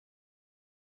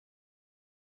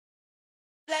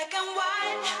Black and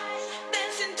white,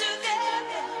 dancing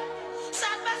together,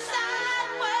 side by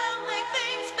side, will make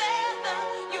things better.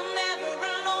 You're never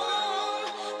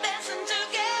alone, dancing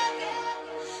together,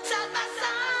 side by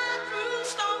side, through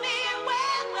stormy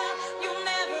weather. You're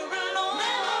never alone,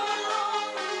 never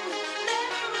alone,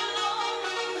 never alone,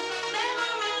 never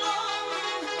alone,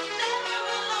 never alone, never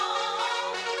alone,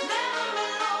 never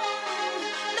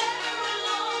alone, never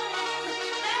alone,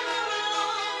 never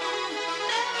alone.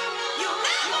 You're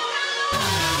never alone.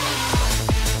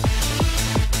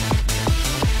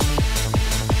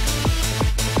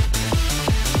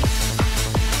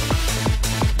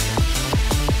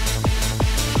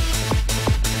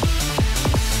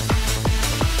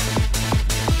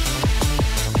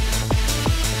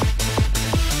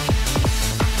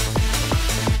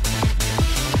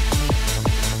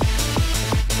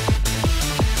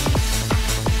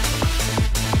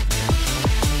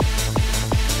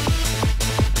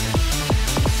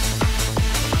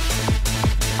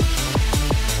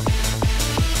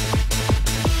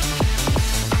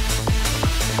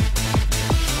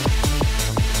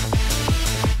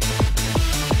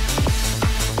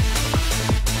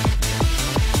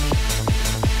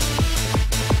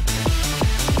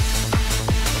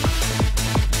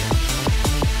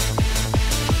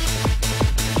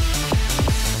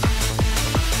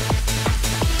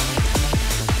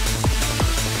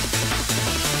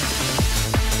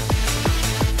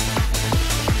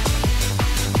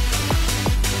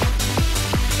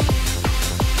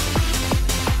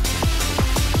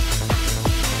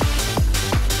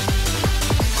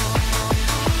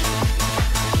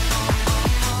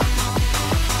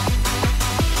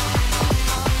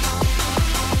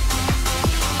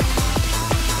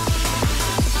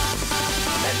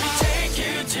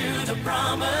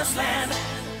 Promised land,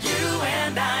 you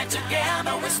and I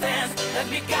together we stand. Let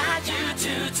me guide you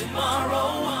to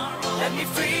tomorrow. Let me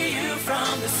free you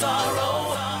from the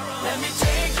sorrow. Let me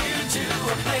take you to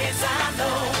a place I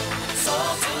know.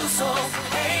 Soul to soul,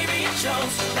 baby it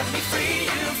shows. Let me free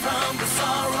you from the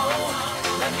sorrow.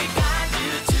 Let me guide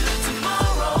you to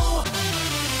tomorrow.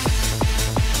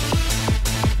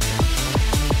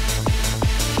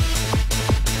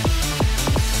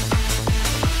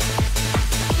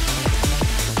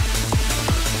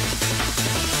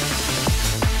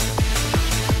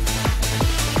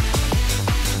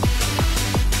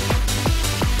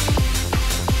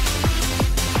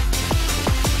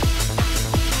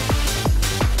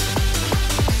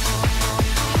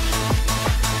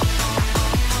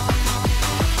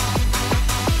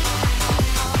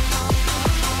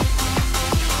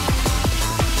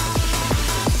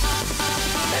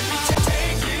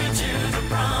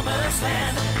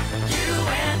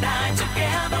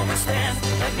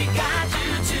 Let me guide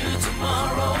you to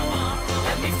tomorrow.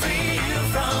 Let me free you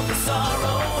from the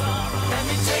sorrow. Let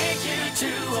me take you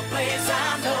to a place I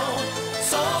know.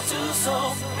 Soul to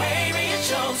soul, baby it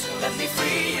shows. Let me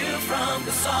free you from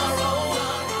the sorrow.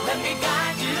 Let me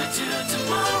guide you to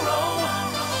tomorrow.